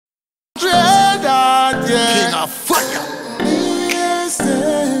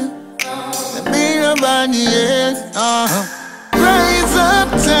Globalization, yeah. Rise up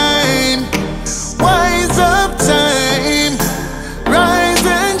time, wise up time, rise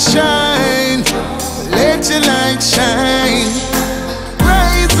and shine, let your light shine.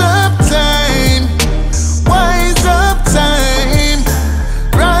 Rise up time, wise up time,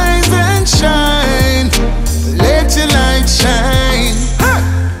 rise and shine, let your light shine.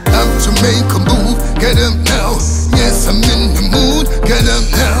 Have to make a move, get up now. Yes, I'm in the mood, get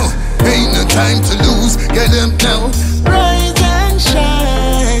up now. Ain't no time to lose, get up now. Rise and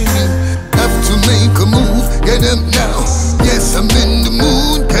shine. Have to make a move, get up now. Yes, I'm in the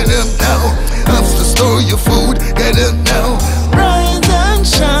mood, get up now. Have to store your food, get up now. Rise and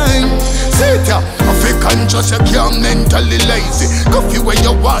shine. Sit up, I feel conscious, you can't mentally lazy. Coffee where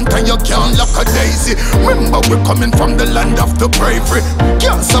you want and you can't lock a daisy. Remember we're coming from the land of the bravery.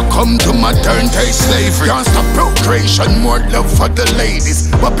 Can't succumb to modern day slavery. Can't stop procreation, more love for the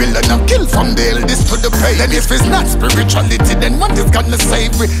ladies. Babylon a kill from the eldest to the pay. Then if it's not spirituality, then what is gonna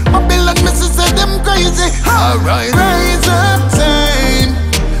save me? Babylon misses say them crazy. Alright, rise up time,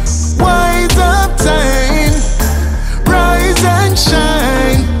 wise up time, rise and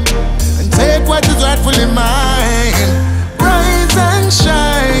shine, and take what is rightfully mine. Rise and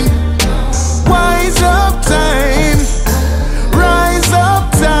shine, wise up time, rise up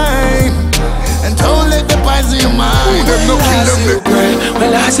time, and don't let the poison your mind.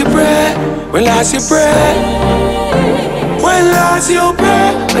 When last you pray, when last you pray, when last you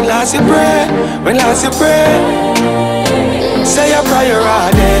pray, when last you pray, when last you pray, say a prayer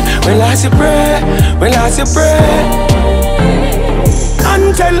all day. When last you pray, when last you pray,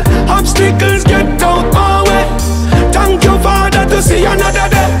 until obstacles get out my way. Thank you, Father, to see another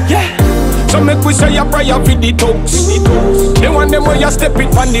day. Yeah. So make we say a prayer for the thugs. They want them where you step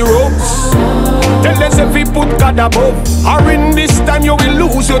it on the ropes. Tell us if we put God above, or in this time you will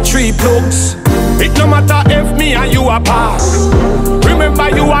lose your 3 plugs. It no matter if me and you apart. Remember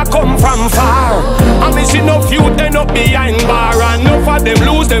you are come from far. And we see no few end up behind bar. And enough of them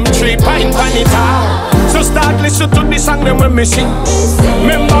lose them 3 pints on it hard. So start listen to the song them when me sing.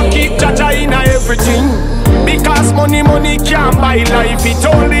 Remember keep Jaja in everything. Because money can't buy life. It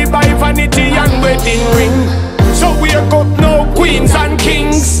only buy vanity and wedding ring. So wake up now queens and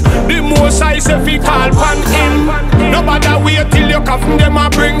kings. The most I say fi call pan him. Nobody wait till you coffin them a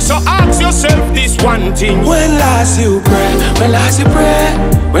bring. So ask yourself this one thing. When last you pray, when last you pray,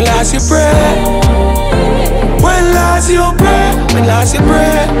 when last you pray, when last you pray, when last you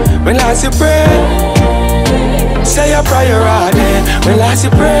pray, when last you pray, say a prayer all day. When last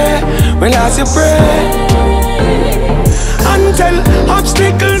you pray, when last you pray, until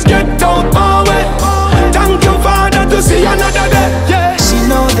obstacles get out my way. Thank you, Father, to see another day. Yeah. She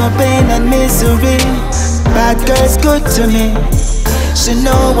know the pain and misery. Bad girl's good to me. She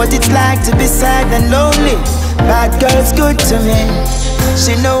know what it's like to be sad and lonely. Bad girl's good to me.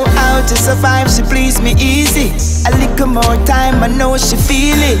 She know how to survive, she please me easy. A little more time, I know she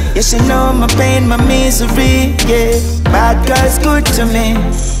feel it. Yeah, she know my pain, my misery. Yeah, bad girl's good to me.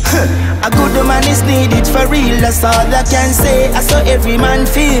 A good woman is needed for real, that's all I can say. I saw every man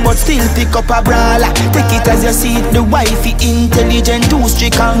feel, but still pick up a brawler. Take it as you see it, the wifey intelligent, too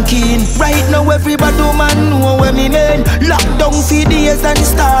strict and keen. Right now everybody man know where me mean. Lockdown for days and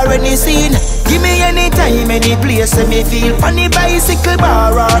star any scene. Give me any time, any place where me feel. On the bicycle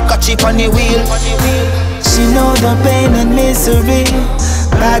bar or catch it on the wheel. She know the pain and misery.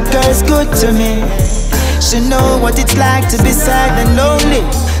 Bad girl's good to me. She know what it's like to be sad and lonely.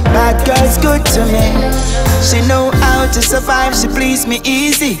 Bad girl's good to me. She know how to survive, she please me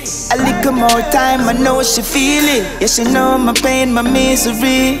easy. A little more time, I know she feel it. Yeah, she know my pain, my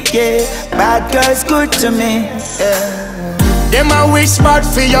misery. Yeah, bad girl's good to me. Yeah. Them a wish bad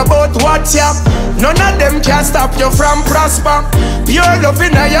for you but what's up? None of them can stop you from prosper. Pure love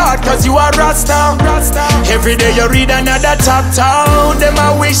in a yard cause you are Rasta. Every day you read another chapter. Them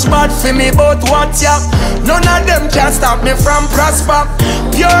a wish bad for me but what's up? None of them can stop me from prosper.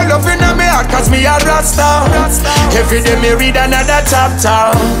 Pure love in a me heart cause me a Rasta. Every day me read another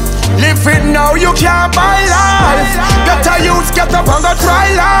chapter. Live it now, you can't buy life. Get a youth, get up and go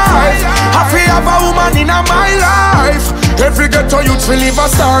try life. Happy have a woman in my life. Every ghetto youth will live a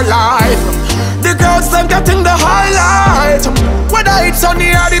star life. The girls them getting the highlight. Whether it's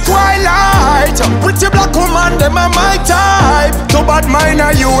sunny or the twilight. Pretty black woman, them are my type. Too bad mind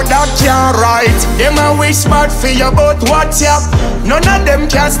are you that can't write. Them a wish bad for you but what's up? None of them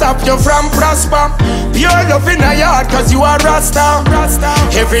can stop you from prosper. Pure love in a yard cause you are Rasta.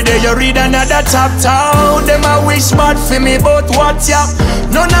 Every day you read another chapter. Them a wish bad for me but what's up?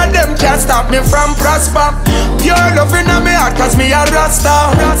 None of them can stop me from prosper. Pure love in a me heart cause me a Rasta.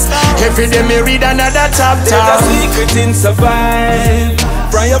 Every day me read read another chapter. There's a secret in survive.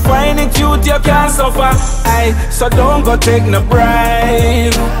 From you find it youth you can't suffer. Aye, so don't go take no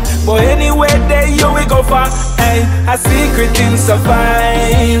bribe. But anyway there you will go for. Aye, a secret in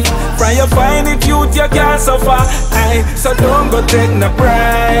survive. From you find it youth you can't suffer. Aye, so don't go take no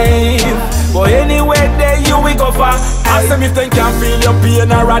bribe. But anyway there you will go for. Ask them if they can feel your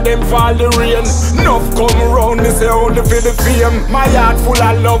pain or them fall the rain. Enough come round, me say only for the fame. My heart full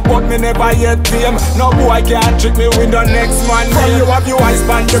of love but me never yet fame. No boy can't trick me with the next man. From you have your eyes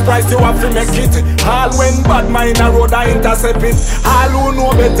span the price you have to make it. All when bad mind a road I intercept it. All who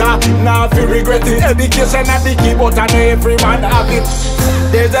know better now if you regret it. Education at the key but I know every man have it.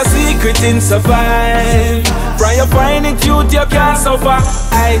 There's a secret in survive. From you find it youth you can't suffer.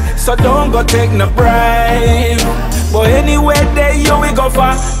 Aye, so don't go take no bribe. But anyway there you will go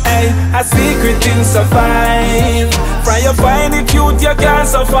for. Aye, a secret in survive. From you find it youth you can't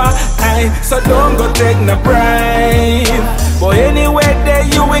suffer. Aye, so don't go take no bribe. But anyway there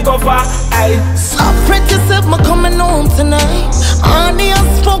you will go for. Aye, stop fret yourself, me coming home tonight. On the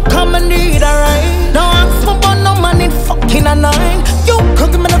ass fuck, come and need a ride. Don't ask me about no money, fucking a nine. You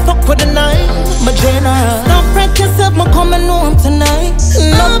could give me the fuck with a nine, my general. Stop fret yourself, me coming home tonight.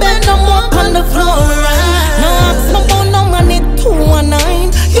 No bed, no more on the floor, right? No ask me about no money,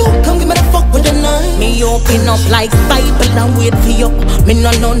 219. You come give me the fuck with a nine. Me open up like Bible and wait for you. Me no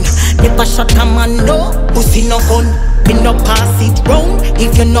none, never shot commando, pussy no gun. Me no pass it round.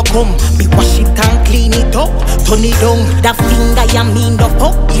 If you no come, me wash it and clean it up. Turn it down. That finger you mean the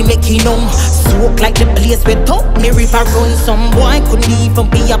fuck, he make it numb. Soak like the place with top. Me river run, some boy couldn't even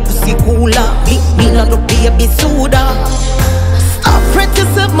be a pussy cooler. Me not the baby soda. Stop fret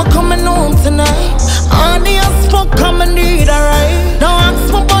yourself, me coming home tonight. On the ass fuck, come and need a ride. Don't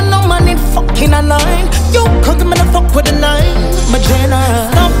ask me about